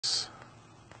They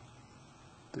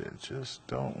just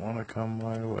don't want to come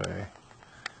my way.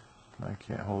 I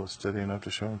can't hold it steady enough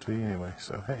to show them to you anyway,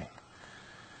 so hey.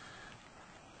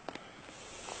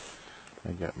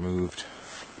 They got moved.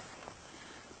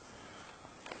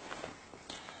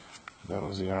 That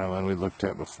was the island we looked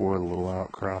at before, the little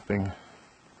outcropping.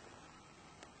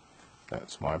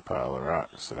 That's my pile of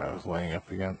rocks that I was laying up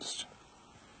against.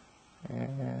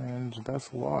 And that's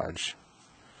the lodge.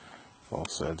 Paul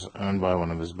said it's owned by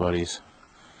one of his buddies.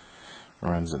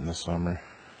 Runs it in the summer.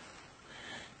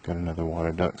 Got another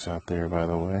water ducks out there, by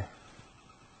the way.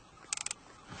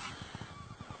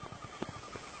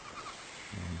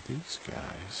 And these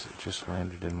guys just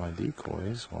landed in my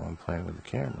decoys while I'm playing with the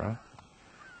camera.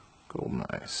 Golden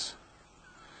eyes.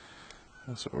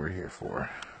 That's what we're here for.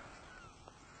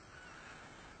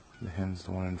 The hen's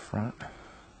the one in front.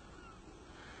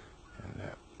 And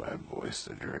that bad boy's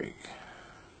the drake.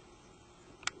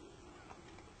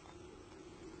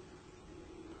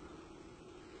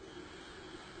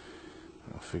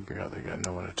 I'll figure out they got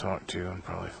no one to talk to and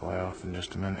probably fly off in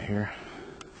just a minute here.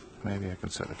 Maybe I can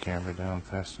set the camera down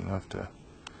fast enough to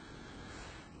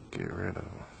get rid of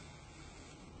them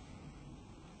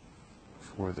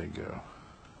before they go.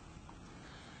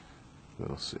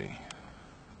 We'll see.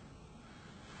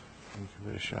 I'll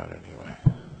give it a shot anyway.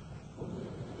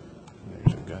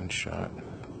 There's a gunshot.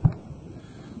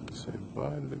 Say bye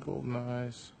to the golden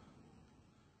eyes.